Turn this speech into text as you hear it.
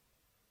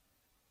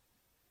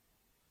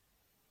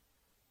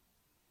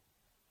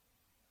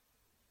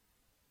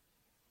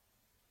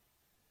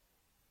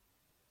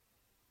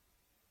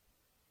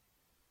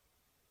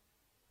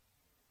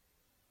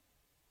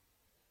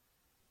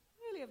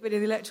have been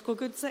in the electrical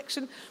goods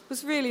section,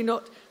 was really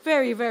not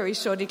very, very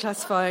shoddy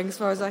classifying as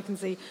far as I can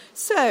see.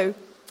 So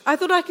I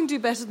thought I can do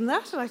better than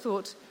that, and I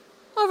thought,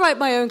 I'll write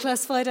my own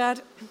classified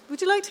ad.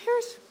 Would you like to hear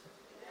it?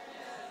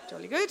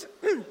 Jolly good.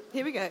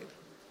 Here we go.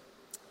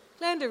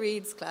 Glenda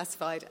Read's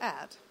classified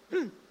ad.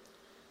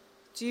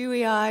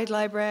 Dewy-eyed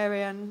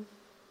librarian,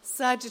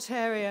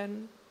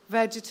 Sagittarian,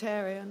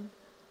 vegetarian,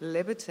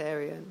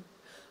 libertarian.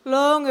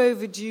 Long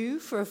overdue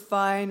for a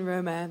fine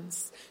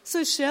romance.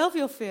 So shelve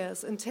your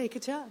fears and take a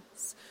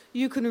chance.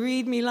 You can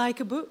read me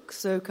like a book,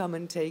 so come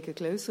and take a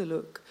closer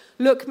look.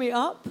 Look me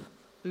up,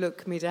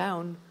 look me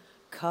down,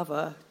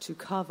 cover to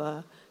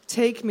cover.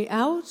 Take me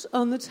out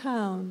on the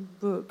town,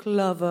 book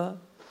lover.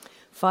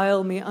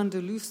 File me under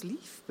loose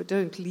leaf, but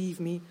don't leave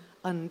me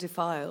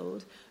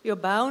undefiled. You're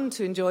bound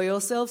to enjoy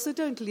yourself, so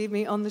don't leave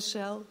me on the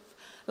shelf.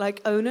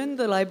 Like Onan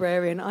the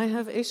librarian, I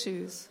have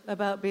issues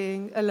about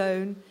being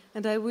alone,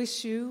 and I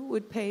wish you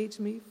would page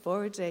me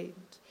for a date.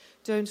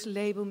 Don't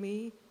label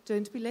me,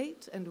 don't be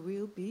late, and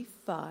we'll be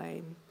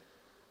fine.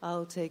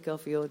 I'll take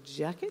off your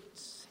jacket.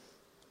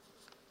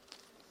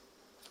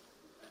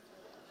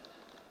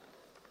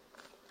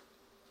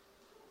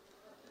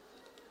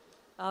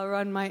 I'll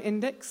run my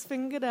index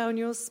finger down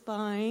your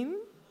spine.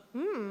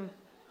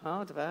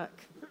 Hardback.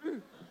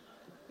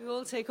 You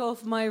all take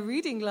off my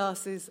reading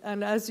glasses,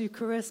 and as you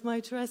caress my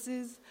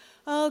tresses,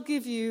 I'll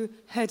give you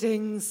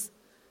headings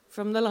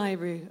from the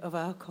library of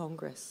our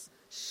Congress.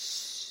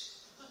 Shh.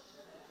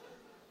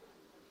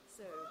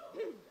 So,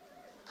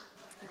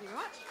 thank you very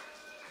much.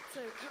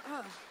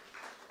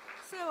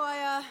 So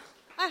I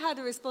had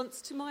a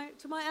response to my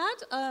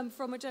ad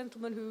from a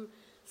gentleman who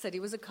said he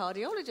was a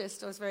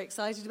cardiologist. I was very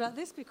excited about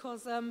this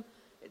because at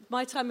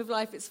my time of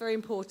life, it's very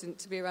important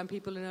to be around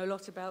people who know a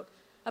lot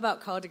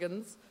about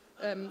cardigans.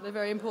 They're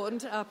very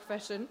important to our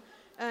profession.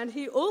 And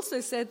he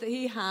also said that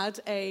he had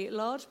a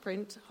large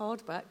print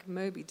hardback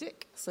Moby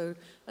Dick. So,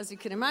 as you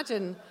can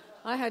imagine,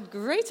 I had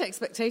great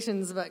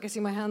expectations about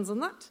getting my hands on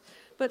that.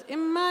 But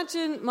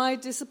imagine my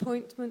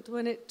disappointment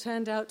when it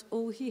turned out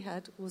all he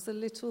had was a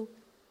little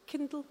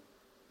Kindle.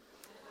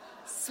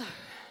 So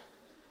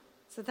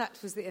that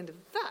was the end of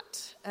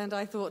that. And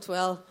I thought,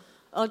 well,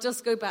 I'll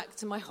just go back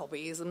to my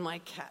hobbies and my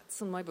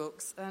cats and my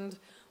books. And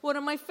one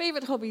of my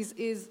favourite hobbies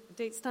is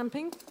date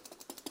stamping.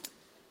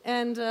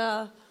 And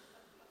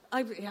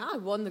I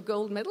won the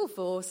gold medal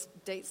for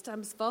date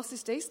stamps,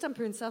 fastest date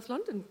stamper in South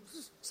London,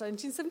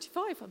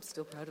 1775. I'm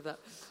still proud of that.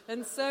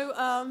 And so,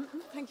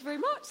 thank you very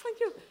much. Thank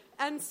you.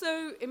 And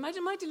so,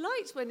 imagine my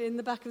delight when in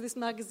the back of this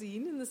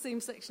magazine, in the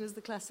same section as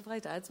the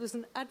classified ads, was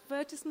an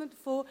advertisement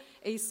for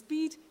a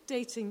speed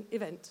dating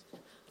event.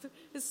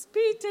 A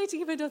speed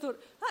dating event, I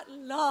thought, at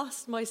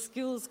last my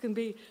skills can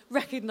be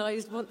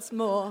recognised once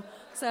more.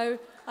 So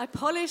I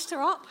polished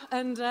her up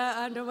and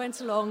I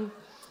went along.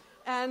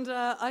 And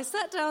I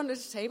sat down at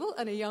a table,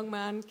 and a young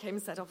man came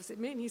and sat opposite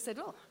me, and he said,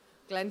 "Oh,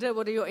 Glenda,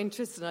 what are your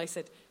interests?" And I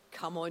said,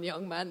 "Come on,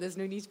 young man, there's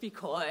no need to be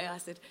coy." I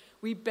said,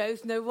 "We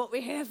both know what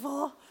we're here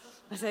for."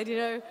 I said,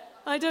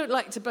 I don't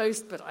like to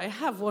boast, but I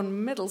have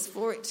won medals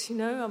for it,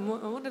 I'm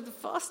one of the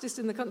fastest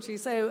in the country,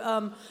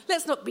 so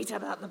let's not beat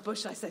about the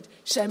bush. I said,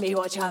 "Show me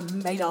what you're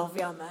made of,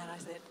 young man." I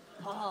said,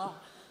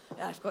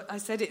 I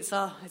said, it's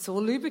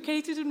all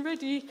lubricated and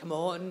ready. Come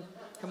on,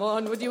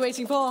 what are you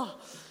waiting for?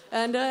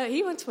 And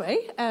he went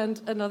away,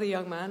 and another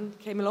young man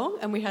came along,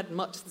 and we had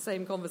much the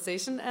same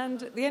conversation.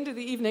 And at the end of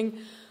the evening,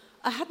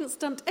 I hadn't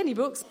stamped any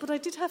books, but I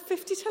did have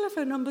 50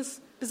 telephone numbers,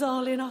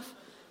 bizarrely enough.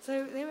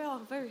 So there we are,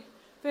 very,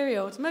 very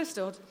odd, most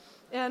odd.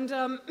 And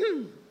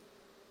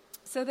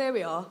so there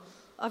we are.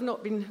 I've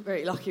not been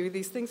very lucky with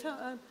these things.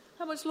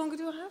 How much longer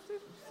do I have?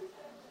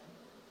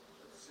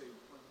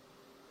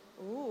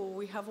 Oh,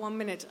 we have 1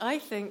 minute. I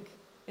think,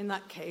 in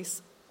that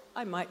case,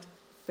 I might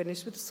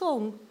finish with a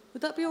song.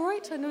 Would that be all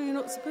right? I know you're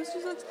not supposed to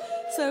do that.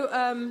 So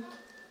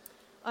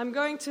I'm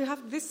going to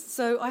have this.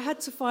 So I had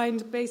to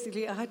find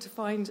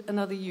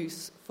another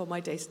use for my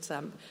date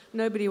stamp.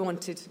 Nobody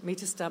wanted me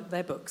to stamp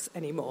their books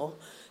anymore.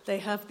 They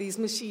have these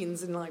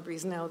machines in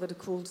libraries now that are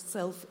called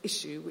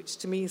self-issue, which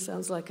to me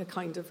sounds like a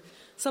kind of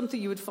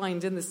something you would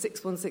find in the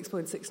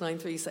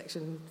 616.693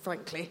 section,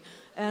 frankly.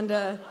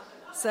 And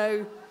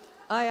so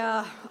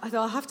I thought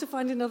I'll have to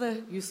find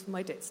another use for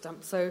my date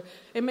stamp. So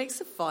it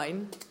makes a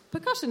fine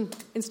percussion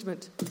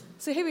instrument.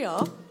 So here we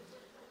are.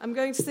 I'm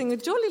going to sing a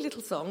jolly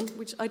little song,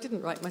 which I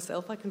didn't write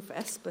myself, I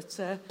confess, but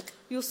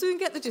you'll soon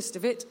get the gist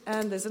of it,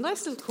 and there's a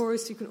nice little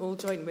chorus you can all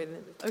join with.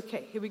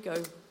 Okay, here we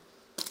go.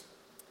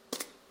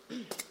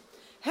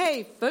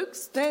 Hey,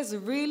 folks, there's a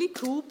really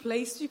cool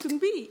place you can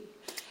be.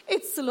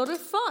 It's a lot of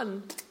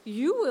fun.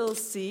 You will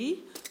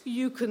see.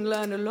 You can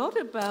learn a lot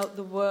about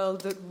the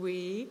world that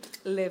we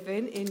live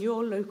in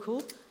your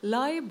local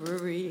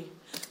library.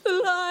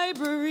 The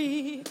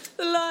library,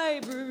 the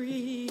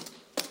library.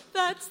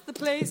 That's the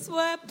place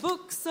where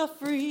books are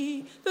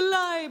free. The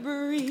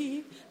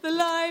library,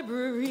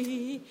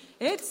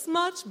 It's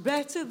much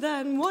better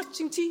than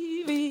watching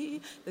TV.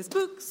 There's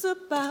books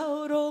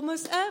about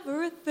almost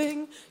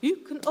everything. You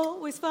can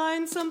always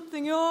find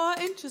something you're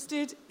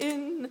interested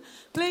in.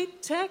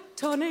 Plate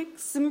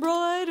tectonics,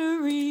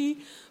 embroidery,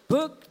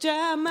 book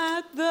jam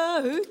at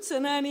the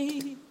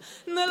Hootenanny.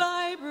 The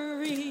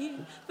library,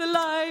 the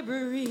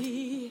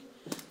library.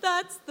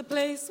 That's the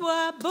place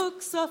where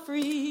books are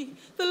free.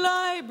 The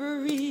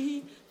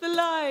library, the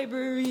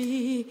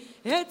library.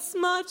 It's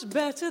much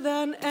better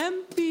than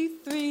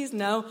MP3s.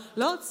 Now,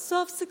 lots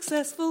of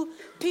successful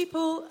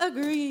people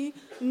agree.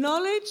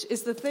 Knowledge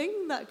is the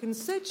thing that can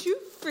set you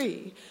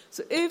free.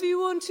 So if you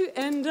want to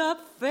end up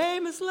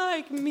famous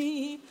like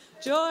me,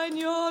 join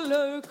your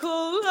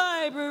local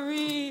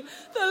library.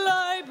 The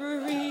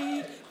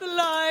library, the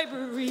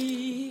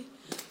library.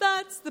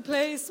 That's the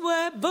place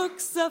where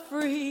books are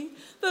free.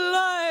 The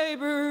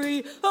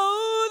library,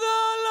 oh,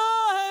 the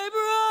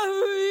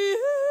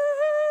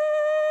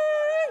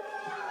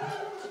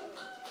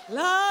library.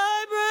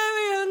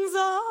 Librarians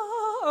are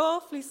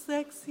awfully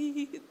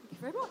sexy. Thank you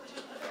very much.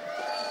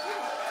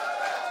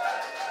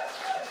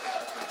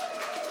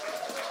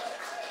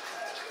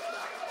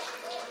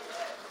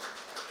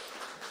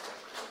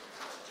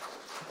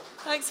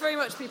 Thanks very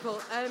much,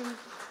 people.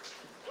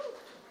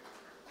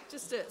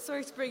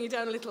 Sorry to bring you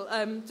down a little.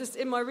 Just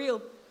in my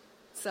real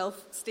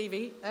self,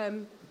 Stevie,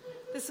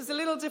 this was a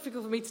little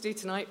difficult for me to do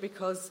tonight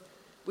because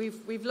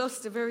we've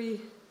lost a very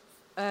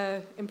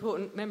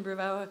important member of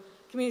our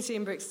community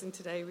in Brixton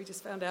today. We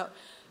just found out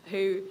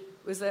who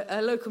was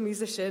a local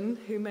musician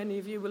who many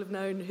of you will have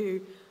known,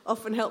 who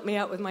often helped me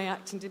out with my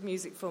act and did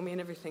music for me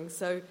and everything.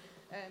 So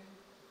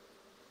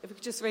if we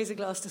could just raise a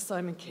glass to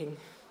Simon King.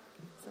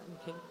 Simon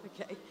King,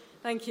 okay.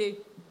 Thank you.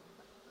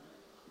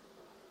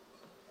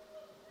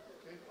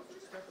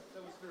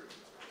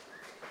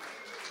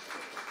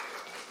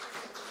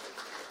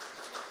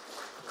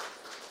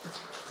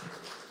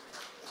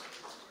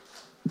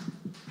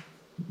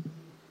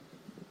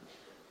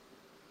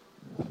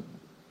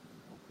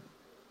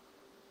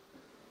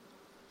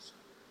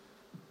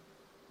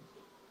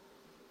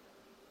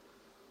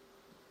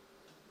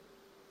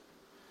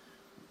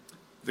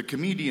 The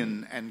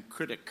comedian and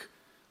critic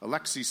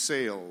Alexei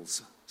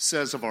Sales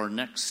says of our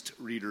next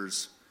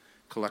reader's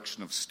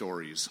collection of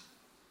stories,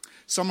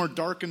 "Some are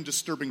dark and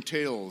disturbing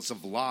tales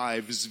of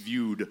lives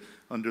viewed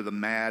under the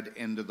mad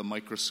end of the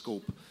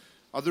microscope.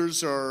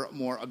 Others are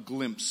more a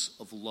glimpse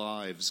of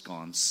lives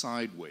gone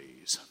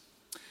sideways.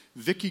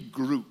 Vicky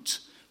Grut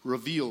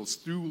reveals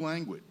through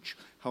language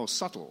how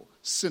subtle,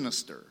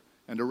 sinister,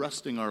 and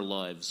arresting our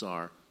lives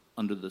are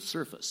under the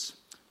surface.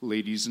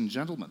 Ladies and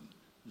gentlemen,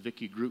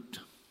 Vicky Grut."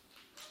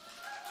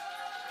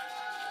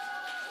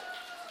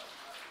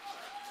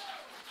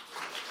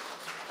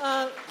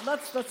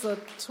 That's a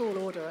tall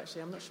order,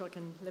 actually. I'm not sure I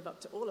can live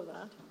up to all of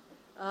that.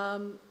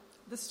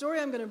 The story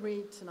I'm going to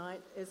read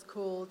tonight is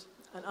called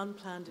An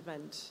Unplanned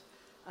Event.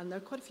 And there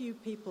are quite a few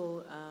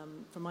people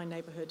from my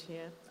neighbourhood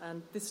here,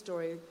 and this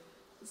story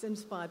is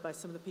inspired by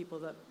some of the people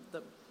that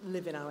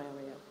live in our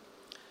area.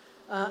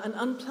 An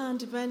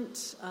unplanned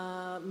event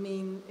I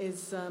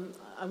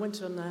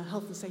went on a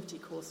health and safety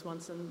course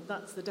once, and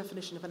that's the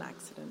definition of an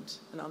accident,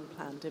 an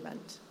unplanned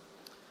event.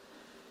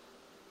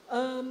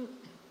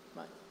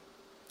 Right.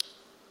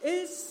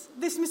 Is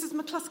this Mrs.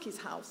 McCluskey's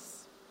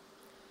house?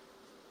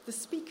 The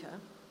speaker,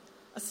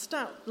 a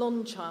stout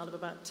blonde child of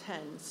about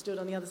 10, stood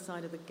on the other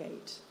side of the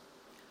gate.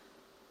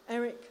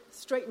 Eric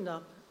straightened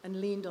up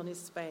and leaned on his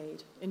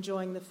spade,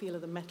 enjoying the feel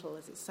of the metal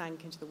as it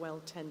sank into the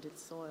well-tended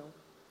soil.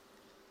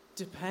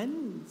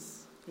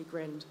 "Depends," he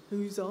grinned.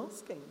 "Who's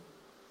asking?"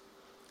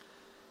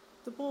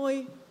 The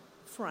boy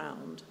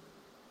frowned.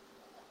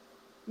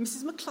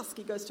 "Mrs.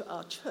 McCluskey goes to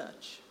our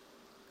church."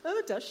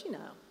 "Oh, does she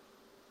now?"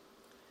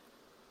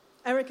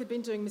 Eric had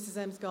been doing Mrs.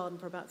 M's garden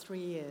for about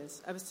 3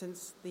 years, ever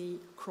since the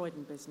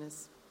Croydon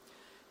business.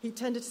 He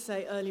tended to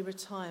say early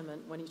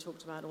retirement when he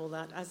talked about all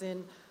that, as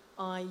in,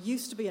 "I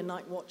used to be a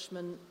night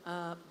watchman,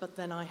 but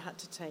then I had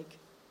to take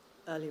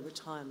early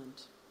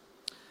retirement."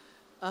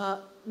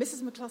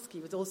 Mrs.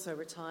 McCluskey was also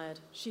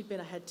retired. She'd been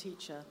a head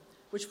teacher,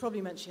 which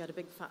probably meant she had a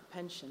big fat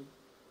pension.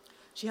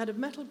 She had a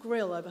metal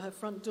grill over her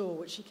front door,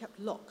 which she kept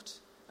locked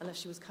unless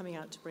she was coming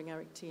out to bring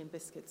Eric tea and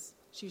biscuits.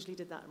 She usually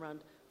did that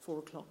around 4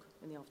 o'clock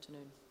in the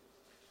afternoon.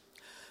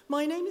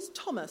 "My name is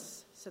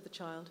Thomas," said the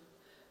child.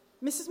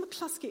 "Mrs.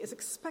 McCluskey is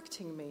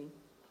expecting me."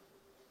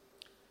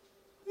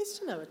 "Used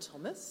to know a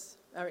Thomas,"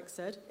 Eric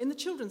said. "In the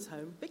children's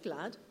home. Big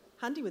lad,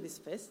 handy with his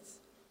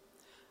fists."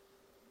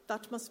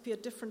 "That must be a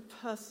different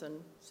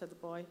person," said the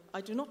boy.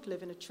 "I do not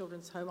live in a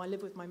children's home. I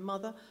live with my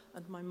mother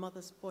and my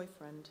mother's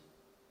boyfriend."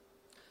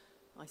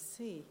 "I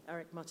see,"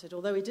 Eric muttered,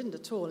 although he didn't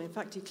at all. In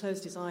fact, he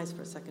closed his eyes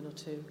for a second or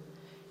two.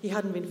 He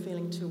hadn't been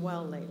feeling too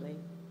well lately.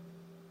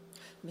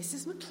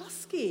 "Mrs.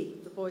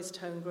 McCluskey," the boy's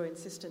tone grew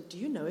insistent. "Do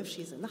you know if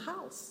she's in the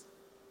house?"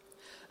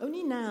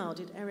 Only now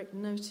did Eric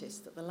notice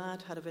that the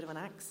lad had a bit of an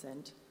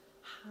accent.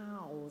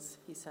 "House,"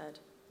 he said.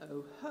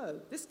 "Oh ho,"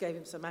 this gave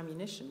him some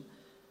ammunition.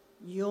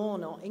 "You're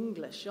not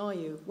English, are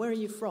you? Where are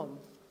you from?"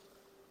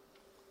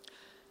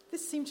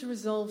 This seemed to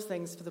resolve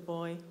things for the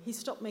boy. He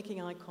stopped making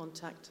eye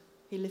contact.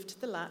 He lifted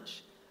the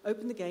latch,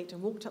 opened the gate,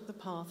 and walked up the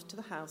path to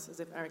the house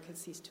as if Eric had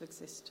ceased to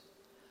exist.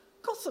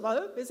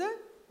 "Kosovo, is it?"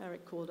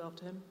 Eric called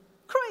after him.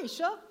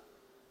 "Croatia?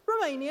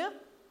 Romania?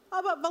 How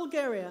about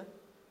Bulgaria?"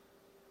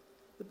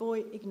 The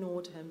boy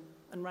ignored him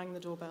and rang the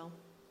doorbell.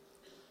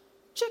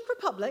 "Czech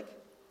Republic?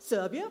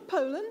 Serbia?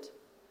 Poland?"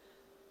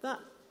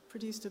 That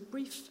produced a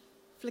brief,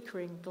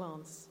 flickering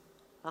glance.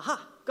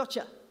 "Aha,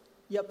 gotcha.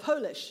 You're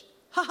Polish.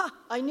 Ha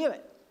ha, I knew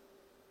it."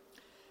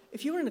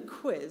 "If you were in a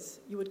quiz,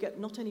 you would get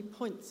not any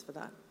points for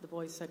that," the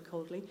boy said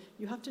coldly.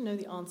 "You have to know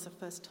the answer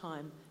first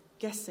time.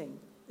 Guessing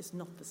is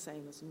not the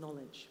same as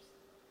knowledge."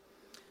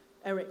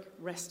 Eric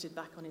rested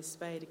back on his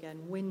spade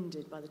again,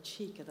 winded by the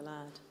cheek of the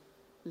lad.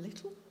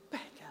 "Little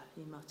beggar,"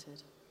 he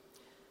muttered.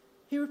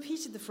 He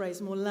repeated the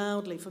phrase more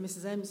loudly for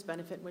Mrs. M's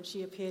benefit when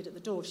she appeared at the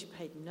door. She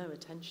paid no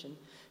attention.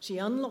 She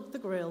unlocked the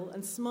grill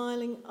and,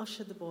 smiling,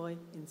 ushered the boy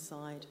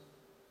inside.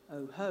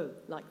 "Oh ho,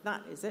 like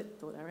that, is it?"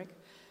 thought Eric.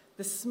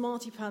 The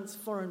smarty-pants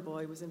foreign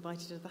boy was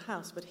invited to the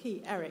house, but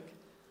he, Eric,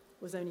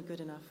 was only good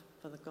enough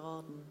for the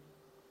garden.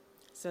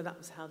 So that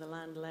was how the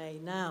land lay.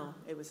 Now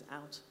it was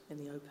out in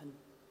the open.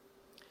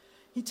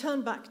 He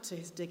turned back to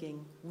his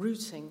digging,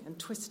 rooting and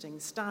twisting,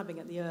 stabbing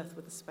at the earth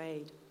with a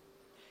spade.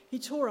 He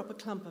tore up a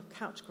clump of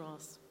couch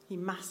grass. He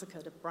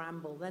massacred a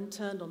bramble, then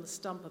turned on the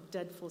stump of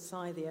dead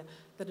forsythia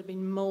that had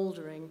been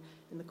mouldering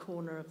in the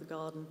corner of the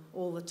garden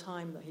all the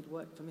time that he'd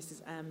worked for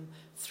Mrs. M.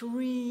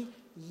 3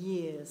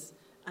 years,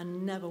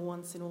 and never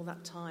once in all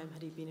that time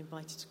had he been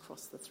invited to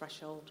cross the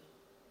threshold.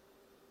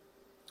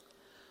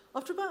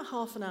 After about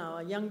half an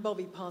hour, young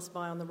Bobby passed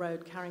by on the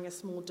road carrying a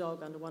small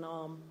dog under one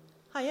arm.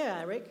 "Hiya,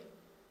 Eric."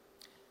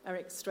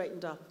 Eric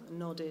straightened up and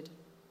nodded.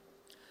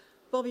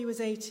 Bobby was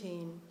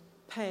 18,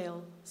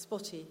 pale,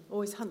 spotty,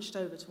 always hunched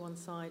over to one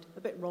side,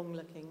 a bit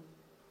wrong-looking.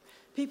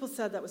 People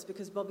said that was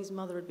because Bobby's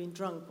mother had been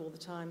drunk all the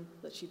time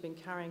that she'd been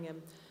carrying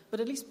him, but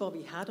at least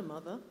Bobby had a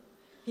mother.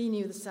 He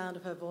knew the sound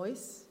of her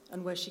voice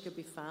and where she could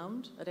be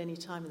found at any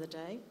time of the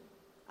day,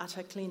 at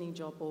her cleaning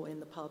job or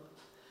in the pub.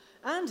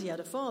 And he had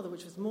a father,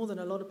 which was more than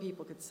a lot of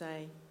people could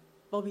say.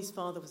 Bobby's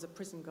father was a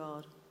prison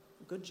guard.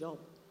 A good job.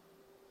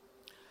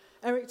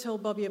 Eric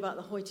told Bobby about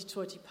the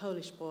hoity-toity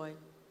Polish boy.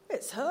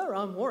 "It's her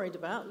I'm worried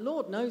about.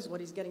 Lord knows what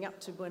he's getting up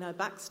to when her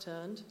back's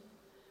turned."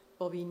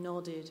 Bobby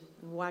nodded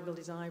and waggled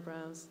his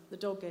eyebrows. The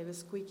dog gave a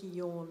squeaky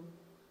yawn.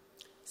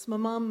 "It's my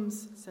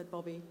mum's," said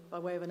Bobby, by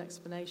way of an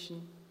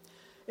explanation.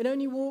 "It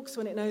only walks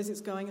when it knows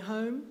it's going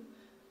home,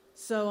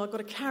 so I've got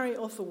to carry it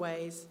off a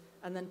ways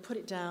and then put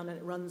it down and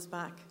it runs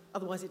back.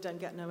 Otherwise it don't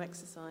get no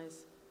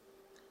exercise."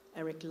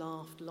 Eric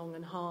laughed long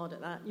and hard at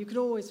that. You could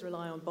always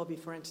rely on Bobby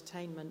for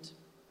entertainment.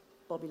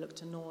 Bobby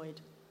looked annoyed.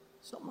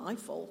 "It's not my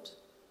fault.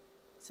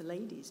 It's a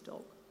lady's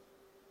dog."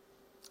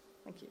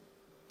 Thank you.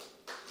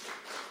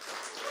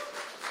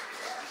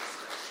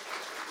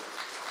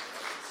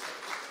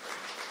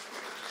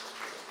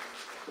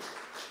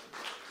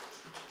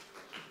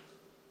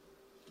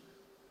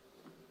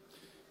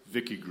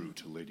 Vicky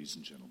Grut, ladies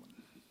and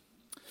gentlemen.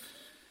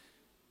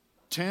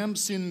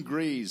 Tamsin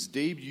Gray's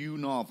debut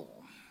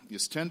novel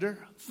is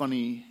tender,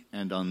 funny,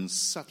 and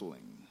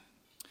unsettling.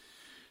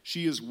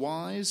 She is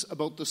wise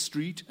about the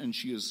street, and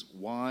she is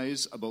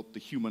wise about the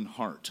human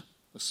heart,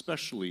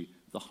 especially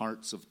the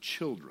hearts of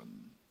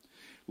children.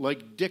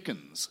 Like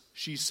Dickens,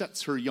 she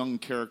sets her young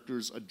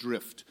characters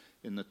adrift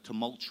in the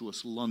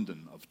tumultuous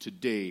London of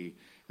today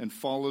and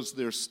follows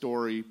their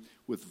story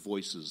with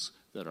voices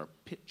that are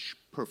pitch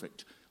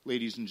perfect.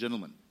 Ladies and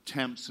gentlemen,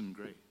 Tamsin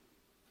Gray.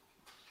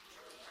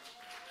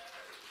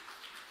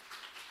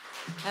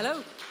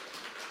 Hello.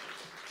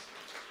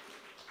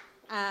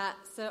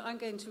 So I'm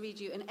going to read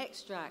you an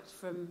extract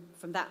from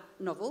that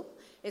novel.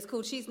 It's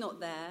called She's Not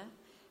There.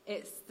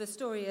 It's the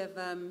story of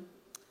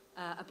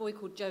a boy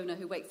called Jonah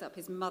who wakes up,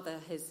 his mother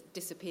has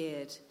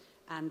disappeared,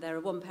 and they're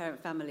a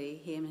one-parent family,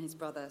 he and his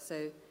brother,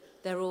 so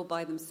they're all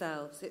by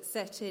themselves. It's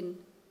set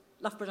in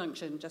Loughborough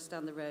Junction, just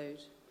down the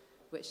road,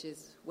 which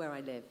is where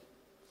I live.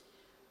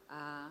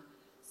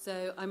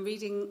 So I'm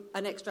reading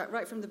an extract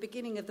right from the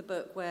beginning of the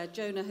book where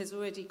Jonah has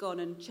already gone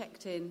and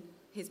checked in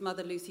his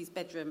mother Lucy's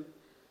bedroom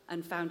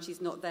and found she's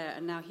not there,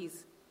 and now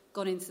he's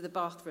gone into the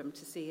bathroom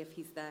to see if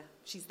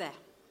she's there.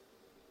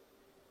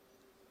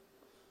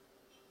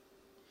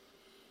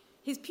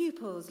 His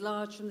pupils,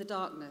 large from the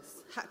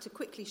darkness, had to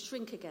quickly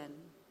shrink again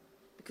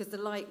because the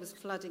light was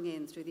flooding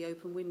in through the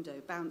open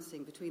window,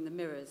 bouncing between the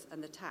mirrors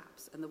and the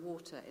taps and the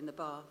water in the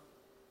bath.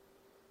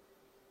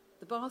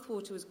 The bath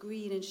water was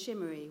green and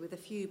shimmery with a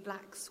few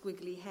black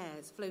squiggly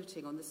hairs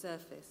floating on the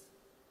surface.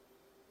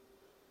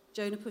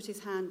 Jonah put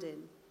his hand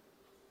in,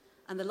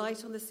 and the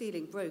light on the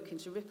ceiling broke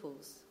into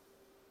ripples.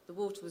 The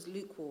water was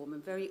lukewarm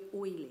and very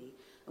oily,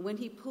 and when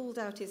he pulled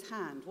out his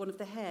hand, one of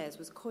the hairs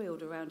was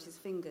coiled around his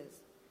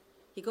fingers.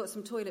 He got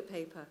some toilet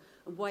paper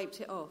and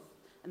wiped it off,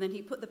 and then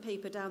he put the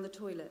paper down the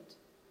toilet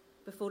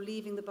before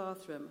leaving the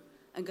bathroom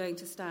and going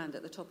to stand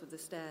at the top of the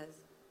stairs.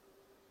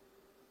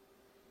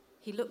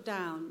 He looked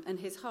down, and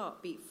his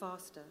heart beat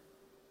faster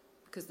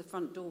because the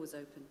front door was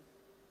open.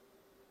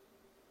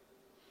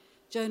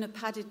 Jonah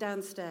padded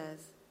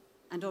downstairs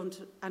and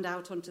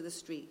out onto the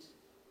street.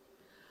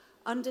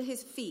 Under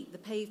his feet, the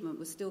pavement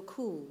was still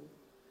cool,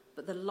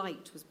 but the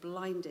light was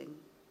blinding.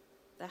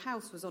 The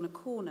house was on a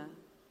corner.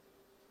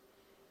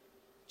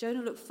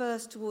 Jonah looked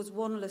first towards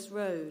Wanless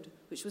Road,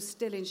 which was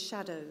still in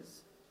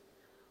shadows.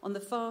 On the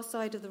far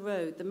side of the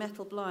road, the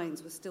metal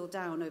blinds were still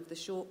down over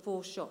the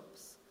 4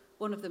 shops,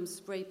 one of them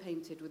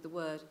spray-painted with the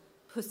word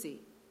pussy.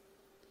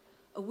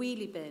 A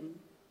wheelie bin,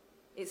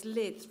 its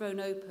lid thrown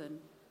open,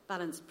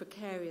 balanced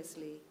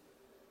precariously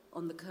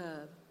on the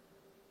curb.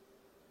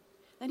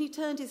 Then he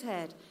turned his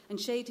head and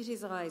shaded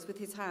his eyes with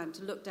his hand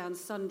to look down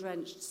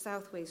sun-drenched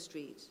Southway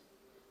Street.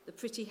 The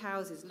pretty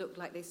houses looked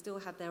like they still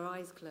had their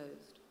eyes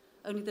closed.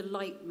 Only the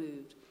light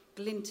moved,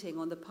 glinting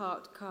on the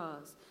parked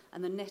cars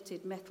and the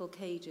netted metal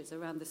cages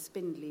around the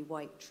spindly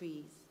white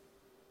trees.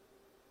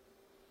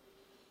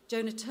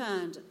 Jonah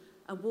turned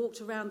and walked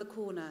around the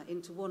corner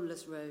into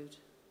Wanless Road.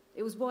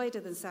 It was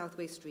wider than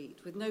Southway Street,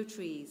 with no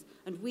trees,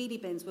 and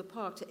wheelie bins were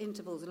parked at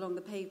intervals along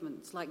the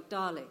pavements like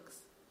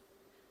Daleks.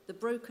 The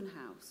broken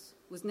house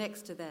was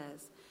next to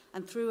theirs,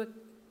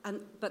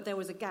 but there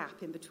was a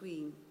gap in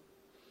between.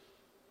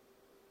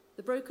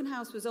 The broken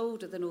house was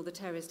older than all the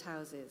terraced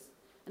houses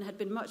and had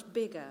been much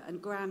bigger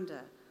and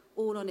grander,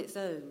 all on its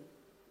own,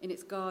 in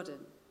its garden.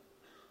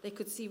 They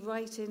could see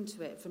right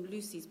into it from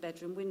Lucy's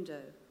bedroom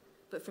window,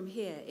 but from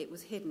here it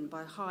was hidden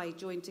by high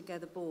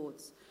joined-together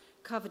boards,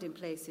 covered in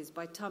places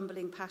by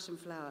tumbling passion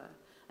flower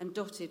and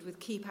dotted with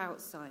keep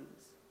out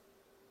signs.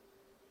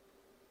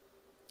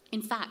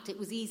 In fact, it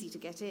was easy to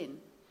get in.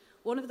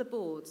 One of the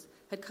boards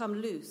had come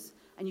loose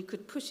and you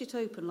could push it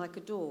open like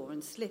a door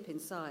and slip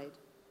inside.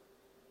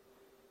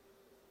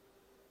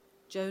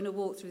 Jonah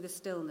walked through the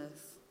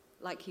stillness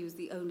like he was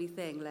the only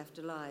thing left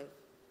alive,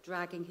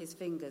 dragging his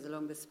fingers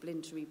along the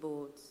splintery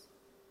boards.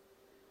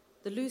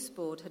 The loose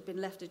board had been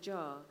left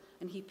ajar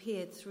and he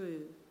peered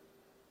through.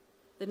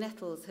 The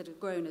nettles had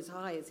grown as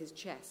high as his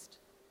chest.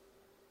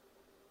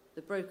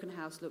 The broken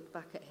house looked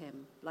back at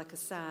him like a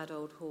sad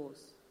old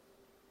horse.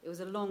 It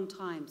was a long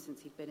time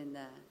since he'd been in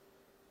there.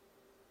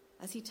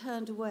 As he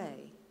turned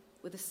away,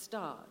 with a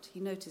start, he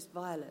noticed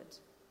Violet.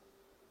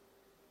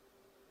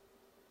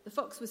 The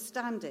fox was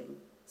standing,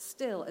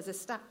 still as a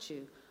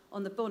statue,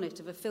 on the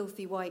bonnet of a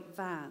filthy white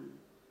van.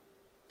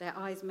 Their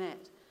eyes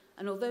met,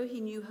 and although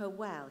he knew her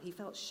well, he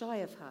felt shy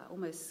of her,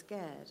 almost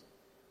scared.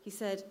 He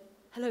said,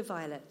 "Hello,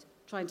 Violet,"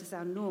 trying to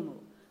sound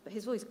normal, but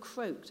his voice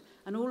croaked,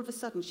 and all of a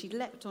sudden she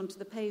leapt onto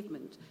the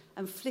pavement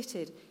and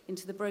flitted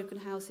into the broken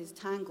house's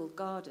tangled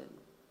garden.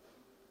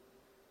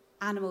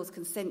 "Animals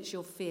can sense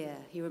your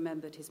fear," he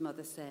remembered his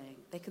mother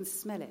saying. "They can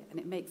smell it, and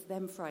it makes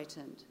them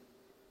frightened."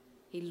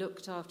 He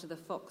looked after the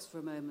fox for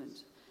a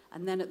moment,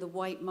 and then at the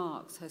white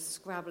marks her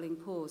scrabbling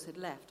paws had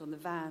left on the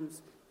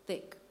van's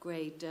thick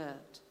grey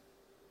dirt.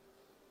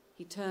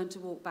 He turned to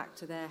walk back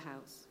to their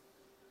house,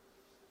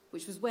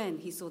 which was when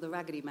he saw the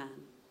Raggedy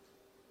Man.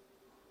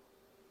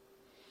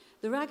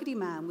 The Raggedy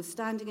Man was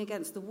standing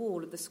against the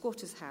wall of the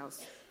squatter's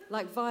house,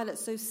 like Violet,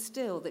 so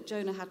still that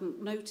Jonah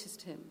hadn't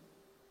noticed him.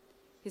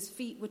 His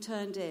feet were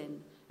turned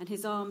in, and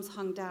his arms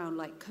hung down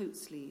like coat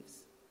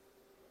sleeves.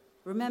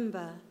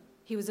 "Remember,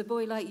 he was a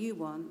boy like you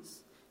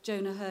once,"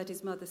 Jonah heard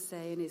his mother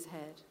say in his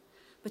head,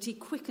 but he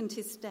quickened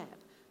his step,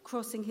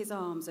 crossing his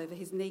arms over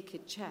his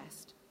naked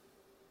chest.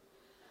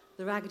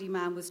 The Raggedy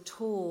Man was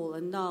tall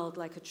and gnarled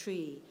like a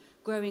tree,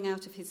 growing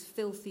out of his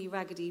filthy,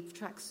 raggedy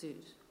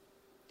tracksuit.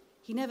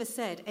 He never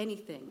said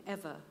anything,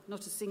 ever,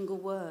 not a single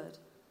word.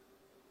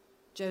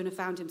 Jonah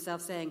found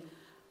himself saying,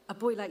 "A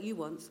boy like you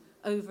once,"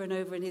 over and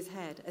over in his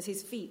head as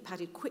his feet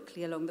padded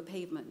quickly along the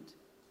pavement.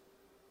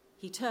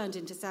 He turned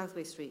into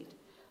Southway Street,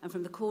 and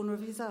from the corner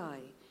of his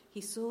eye,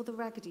 he saw the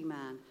Raggedy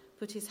Man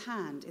put his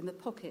hand in the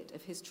pocket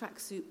of his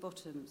tracksuit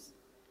bottoms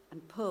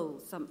and pull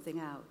something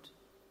out.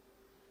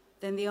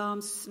 Then the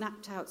arms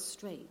snapped out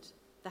straight,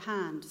 the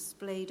hand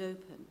splayed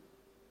open,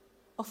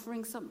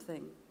 offering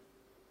something.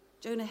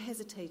 Jonah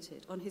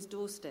hesitated on his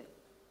doorstep.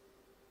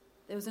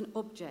 There was an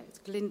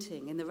object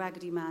glinting in the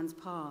Raggedy Man's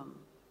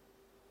palm.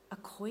 A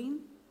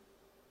coin?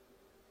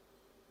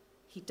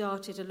 He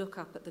darted a look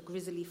up at the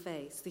grisly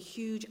face. The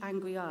huge,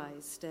 angry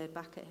eyes stared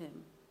back at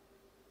him.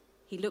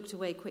 He looked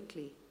away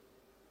quickly,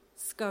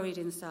 scurried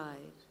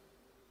inside,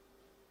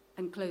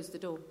 and closed the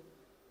door.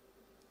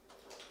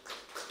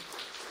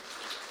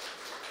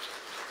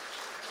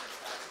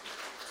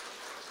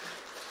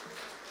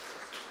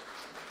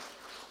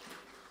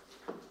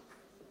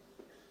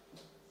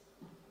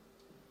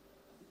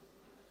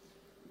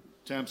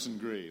 Tamsin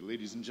Gray,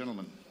 ladies and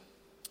gentlemen.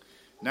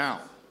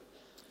 Now,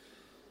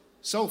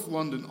 South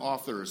London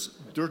authors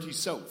Dirty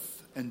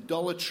South and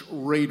Dulwich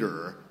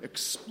Raider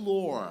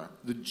explore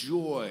the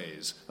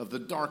joys of the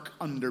dark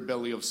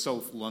underbelly of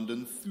South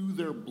London through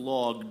their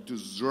blog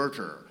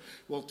Deserter.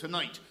 Well,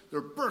 tonight, they're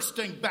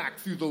bursting back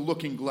through the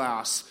looking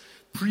glass,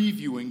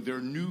 previewing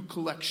their new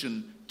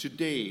collection,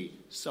 Today,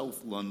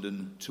 South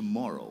London,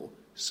 Tomorrow,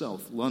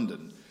 South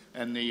London.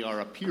 And they are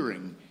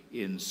appearing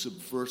in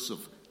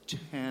subversive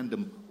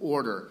tandem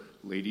order.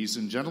 Ladies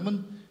and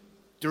gentlemen,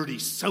 Dirty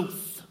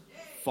South.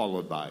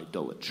 followed by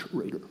Dulwich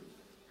Raider.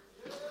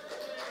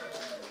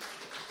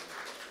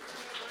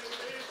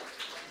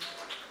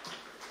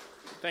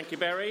 Thank you,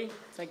 Barry.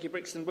 Thank you,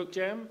 Brixton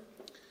BookJam.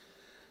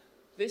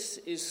 This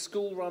is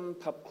School Run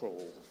Pub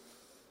Crawl.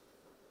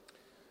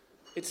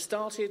 It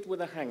started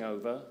with a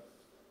hangover.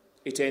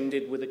 It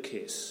ended with a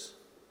kiss.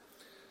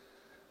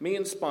 Me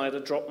and Spider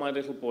dropped my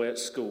little boy at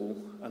school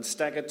and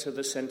staggered to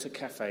the Centre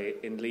Cafe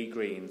in Lee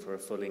Green for a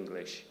full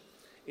English,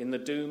 in the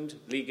doomed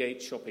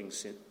Leagate shopping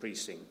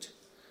precinct,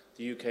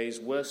 the UK's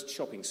worst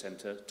shopping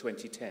centre,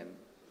 2010.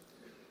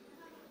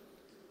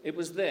 It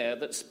was there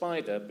that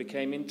Spider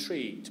became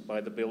intrigued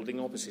by the building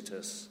opposite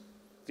us,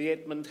 the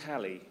Edmund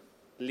Halley,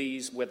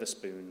 Lee's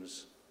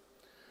Wetherspoons.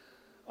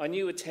 I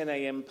knew a 10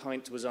 a.m.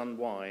 pint was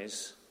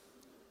unwise,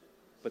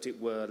 but it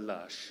were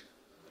lush.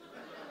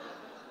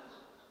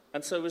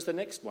 And so was the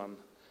next one,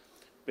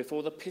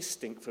 before the piss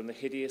stink from the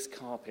hideous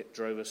carpet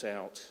drove us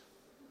out.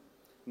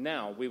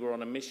 Now we were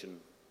on a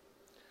mission.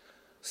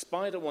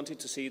 Spider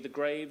wanted to see the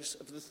graves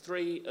of the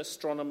 3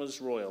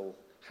 astronomers royal,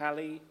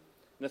 Halley,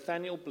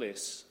 Nathaniel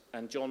Bliss,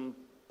 and John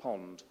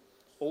Pond,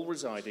 all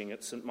residing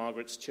at St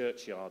Margaret's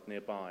churchyard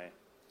nearby.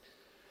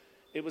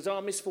 It was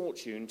our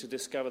misfortune to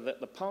discover that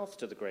the path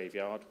to the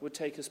graveyard would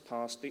take us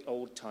past the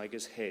old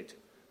Tiger's Head,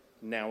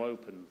 now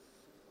open,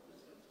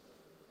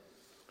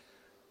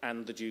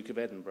 and the Duke of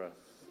Edinburgh,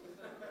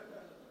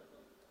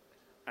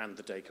 and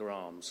the Dacre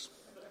Arms.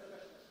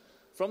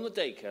 From the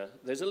Dacre,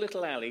 there's a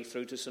little alley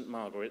through to St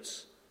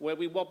Margaret's, where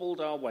we wobbled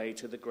our way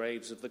to the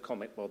graves of the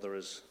comet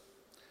botherers.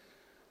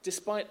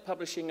 Despite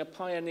publishing a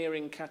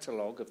pioneering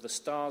catalogue of the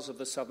stars of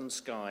the southern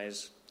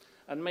skies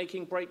and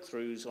making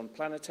breakthroughs on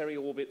planetary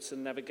orbits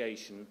and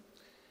navigation,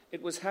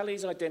 it was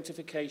Halley's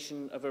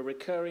identification of a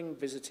recurring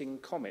visiting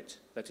comet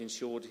that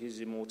ensured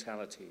his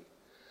immortality,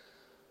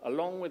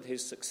 along with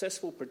his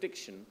successful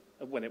prediction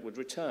of when it would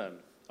return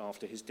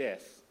after his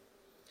death.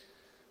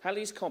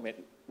 Halley's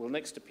comet will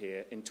next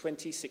appear in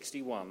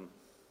 2061.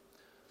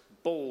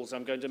 Balls,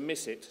 I'm going to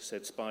miss it,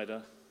 said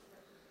Spider.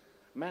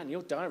 Man,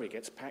 your diary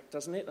gets packed,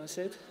 doesn't it? I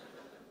said.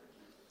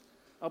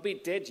 I'll be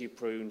dead, you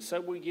prune, so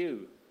will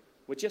you.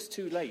 We're just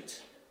too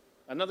late.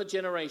 Another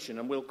generation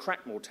and we'll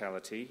crack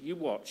mortality. You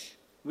watch.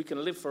 We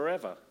can live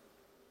forever.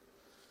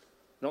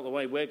 Not the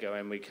way we're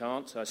going, we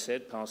can't, I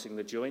said, passing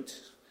the joint.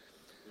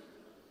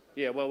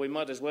 Yeah, well, we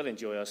might as well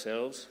enjoy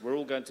ourselves. We're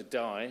all going to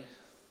die.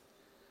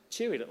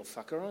 Cheery little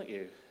fucker, aren't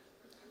you?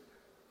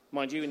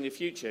 Mind you, in the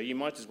future, you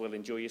might as well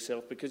enjoy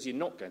yourself because you're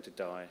not going to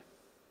die.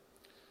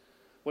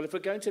 Well, if we're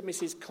going to miss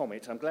his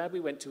comet, I'm glad we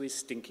went to his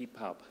stinky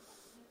pub.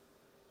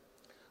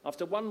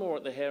 After one more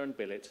at the Hare and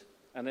Billet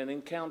and an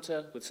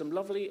encounter with some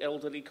lovely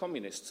elderly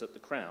communists at the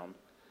Crown,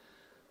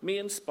 me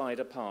and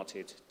Spider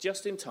parted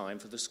just in time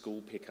for the school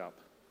pickup.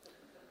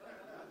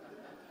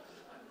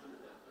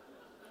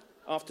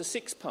 After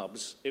 6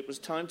 pubs, it was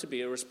time to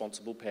be a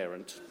responsible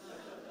parent.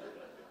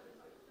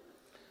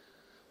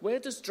 Where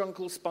does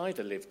Drunkle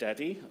Spider live,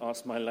 Daddy?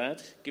 Asked my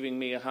lad, giving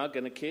me a hug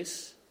and a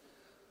kiss.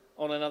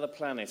 On another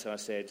planet, I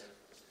said.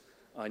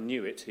 I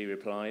knew it, he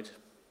replied.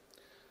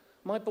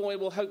 My boy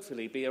will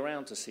hopefully be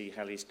around to see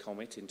Halley's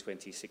comet in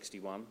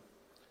 2061.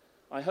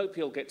 I hope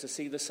he'll get to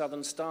see the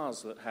southern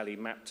stars that Halley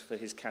mapped for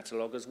his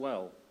catalogue as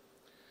well.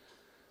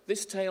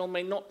 This tale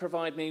may not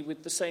provide me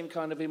with the same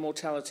kind of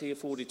immortality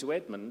afforded to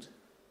Edmund,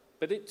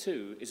 but it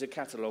too is a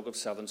catalogue of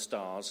southern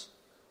stars,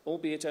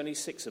 albeit only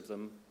 6 of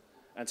them,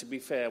 and to be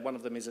fair, one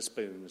of them is a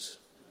spoons.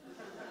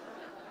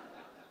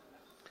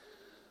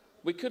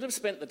 We could have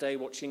spent the day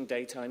watching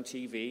daytime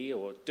TV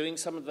or doing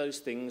some of those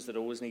things that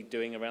always need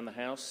doing around the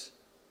house,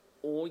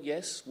 or,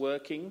 yes,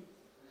 working,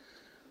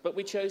 but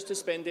we chose to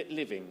spend it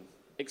living,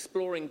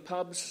 exploring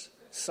pubs,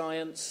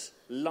 science,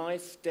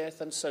 life,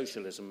 death and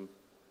socialism,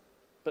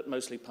 but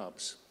mostly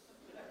pubs.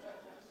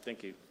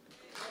 Thank you.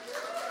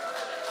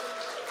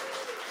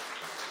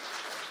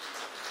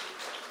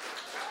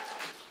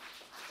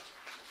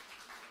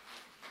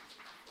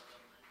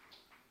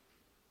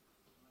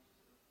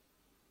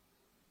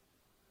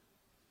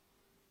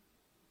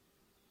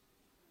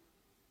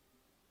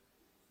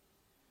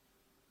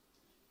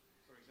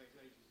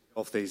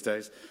 Off these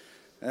days.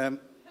 I'm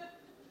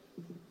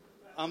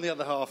the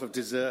other half of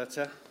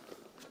Deserter,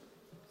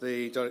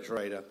 the Dulwich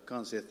Raider.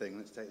 Can't see a thing.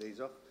 Let's take these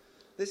off.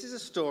 This is a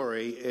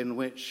story in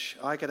which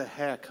I get a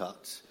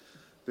haircut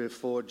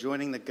before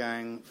joining the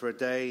gang for a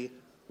day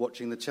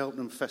watching the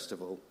Cheltenham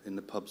Festival in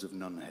the pubs of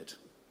Nunhead.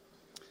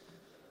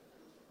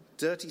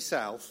 Dirty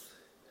South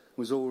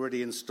was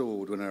already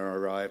installed when I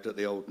arrived at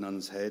the Old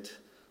Nun's Head,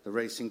 the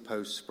racing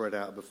post spread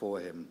out before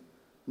him.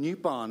 New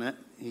Barnet,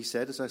 he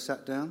said as I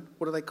sat down.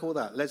 What do they call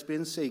that?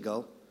 Lesbian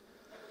seagull?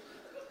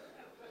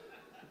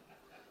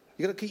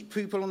 You've got to keep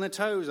people on their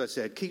toes, I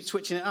said. Keep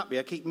switching it up,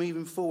 yeah? Keep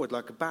moving forward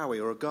like a Bowie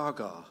or a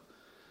Gaga.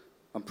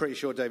 I'm pretty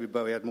sure David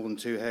Bowie had more than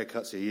 2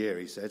 haircuts a year,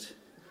 he said.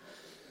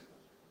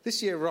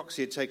 This year,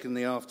 Roxy had taken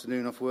the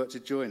afternoon off work to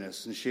join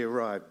us, and she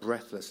arrived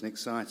breathless and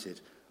excited.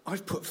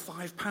 I've put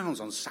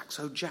 £5 on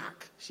Saxo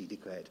Jack, she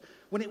declared.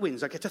 When it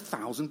wins, I get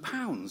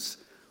 £1,000.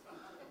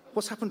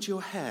 What's happened to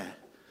your hair?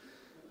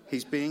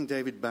 He's being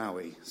David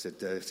Bowie, said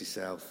Dirty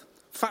South.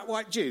 Fat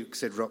White Duke,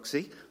 said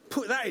Roxy.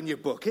 Put that in your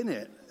book,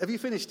 innit? Have you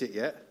finished it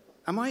yet?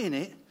 Am I in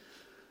it?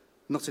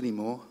 Not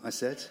anymore, I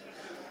said.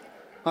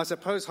 I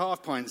suppose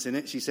Half Pint's in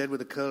it, she said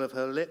with a curl of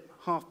her lip.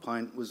 Half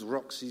Pint was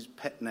Roxy's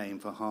pet name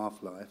for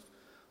Half-Life,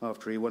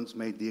 after he once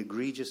made the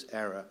egregious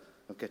error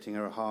of getting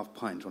her a half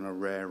pint on a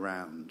rare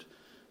round.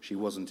 She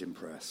wasn't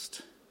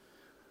impressed.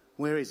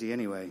 Where is he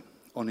anyway?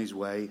 On his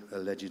way,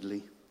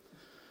 allegedly.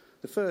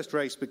 The first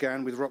race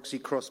began with Roxy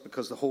crossed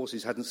because the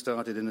horses hadn't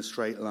started in a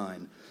straight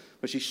line,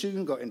 but she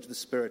soon got into the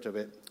spirit of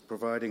it,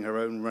 providing her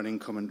own running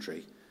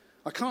commentary.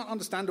 I can't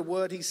understand a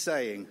word he's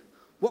saying.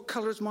 What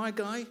colour is my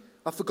guy?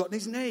 I've forgotten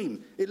his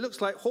name. It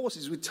looks like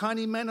horses with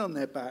tiny men on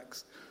their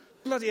backs.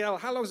 Bloody hell,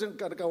 how long is it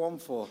going to go on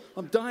for?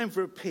 I'm dying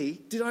for a pee.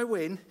 Did I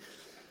win?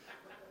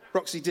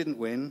 Roxy didn't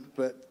win,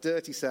 but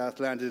Dirty South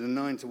landed a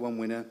 9-1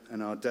 winner,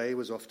 and our day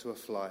was off to a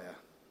flyer.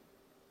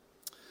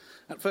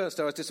 At first,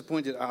 I was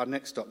disappointed at our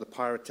next stop, the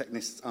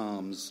Pyrotechnist's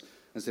Arms,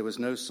 as there was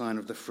no sign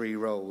of the free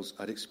rolls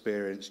I'd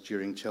experienced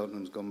during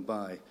Cheltenham's gone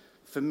by.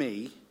 For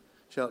me,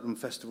 Cheltenham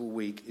Festival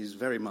Week is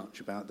very much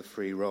about the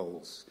free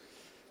rolls.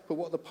 But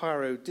what the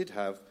Pyro did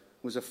have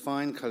was a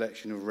fine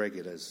collection of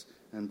regulars,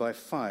 and by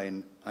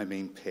fine, I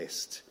mean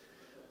pissed.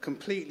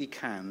 Completely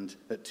canned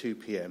at 2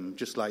 p.m,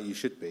 just like you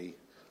should be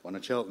on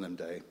a Cheltenham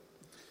day.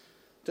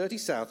 Dirty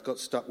South got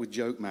stuck with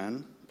Joke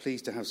Man,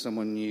 pleased to have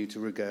someone new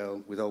to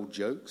regale with old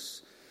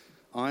jokes.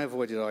 I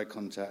avoided eye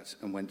contact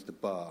and went to the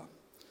bar.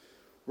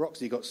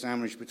 Roxy got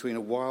sandwiched between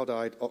a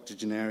wild-eyed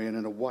octogenarian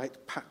and a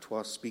white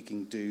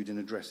patois-speaking dude in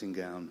a dressing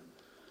gown.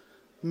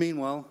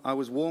 Meanwhile, I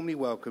was warmly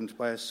welcomed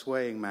by a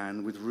swaying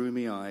man with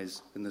rheumy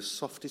eyes and the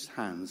softest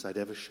hands I'd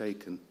ever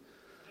shaken.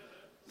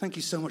 Thank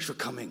you so much for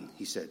coming,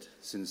 he said,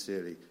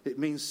 sincerely. It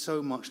means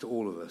so much to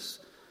all of us.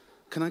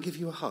 Can I give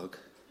you a hug?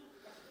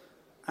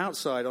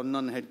 Outside on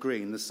Nunhead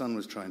Green, the sun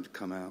was trying to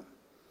come out.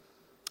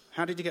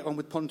 How did you get on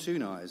with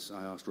Pontoon Eyes?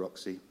 I asked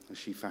Roxy, as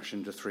she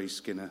fashioned a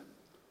 3-skinner.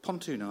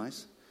 Pontoon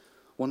Eyes?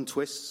 One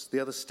twists, the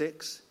other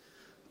sticks?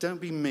 Don't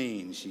be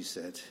mean, she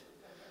said.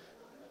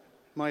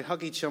 My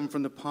huggy chum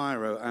from the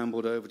Pyro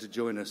ambled over to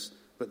join us,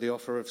 but the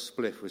offer of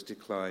spliff was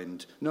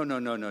declined. No.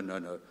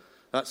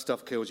 That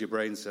stuff kills your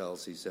brain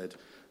cells, he said.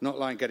 Not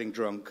like getting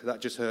drunk,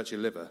 that just hurts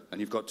your liver,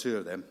 and you've got 2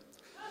 of them.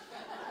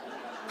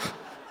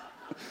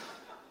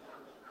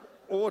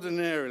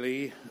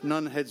 Ordinarily,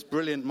 Nunhead's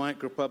brilliant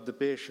micropub, the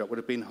beer shop, would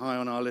have been high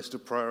on our list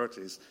of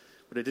priorities,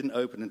 but it didn't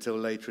open until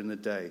later in the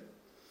day.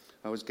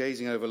 I was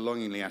gazing over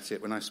longingly at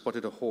it when I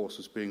spotted a horse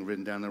was being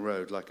ridden down the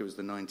road like it was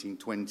the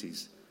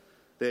 1920s.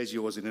 There's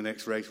yours in the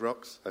next race,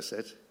 Rox, I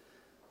said.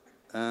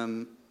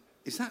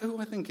 Is that who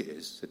I think it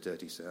is? Said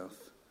Dirty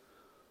South.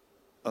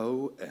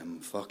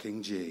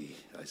 O-M-fucking-G,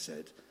 I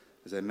said,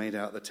 as I made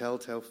out the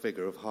telltale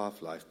figure of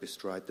Half-Life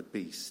bestride the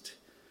beast.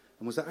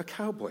 And was that a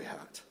cowboy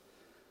hat?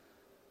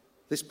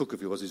 This book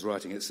of yours is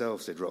writing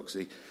itself, said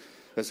Roxy,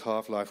 as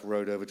Half-Life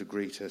rode over to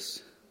greet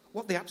us.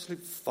 What the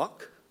absolute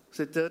fuck?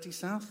 Said Dirty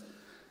South.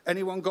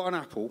 Anyone got an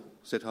apple?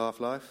 Said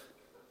Half-Life.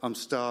 I'm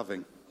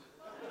starving.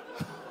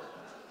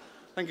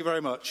 Thank you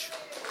very much.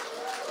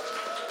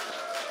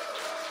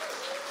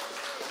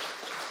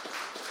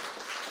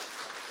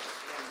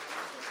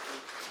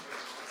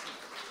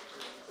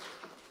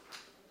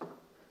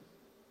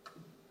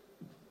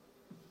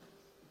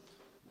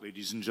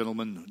 Ladies and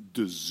gentlemen,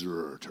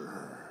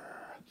 Deserter.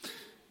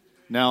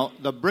 Now,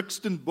 the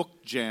Brixton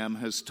BookJam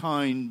has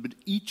timed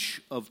each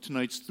of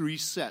tonight's 3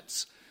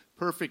 sets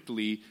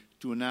perfectly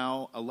to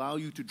now allow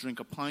you to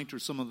drink a pint or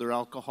some other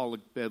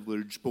alcoholic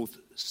beverage both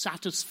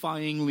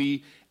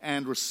satisfyingly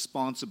and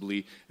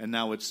responsibly. And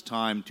now it's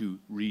time to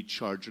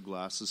recharge your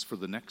glasses for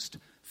the next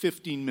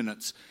 15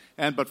 minutes.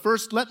 But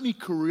first, let me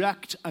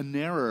correct an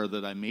error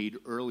that I made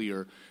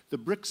earlier. The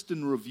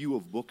Brixton Review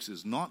of Books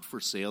is not for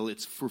sale.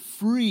 It's for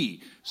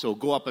free. So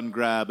go up and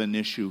grab an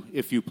issue,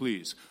 if you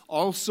please.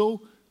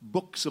 Also,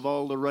 books of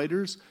all the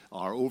writers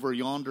are over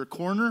yonder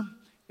corner,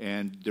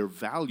 and their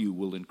value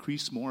will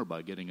increase more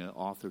by getting an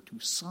author to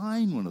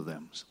sign one of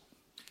them.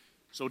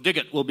 So dig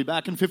it. We'll be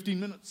back in 15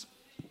 minutes.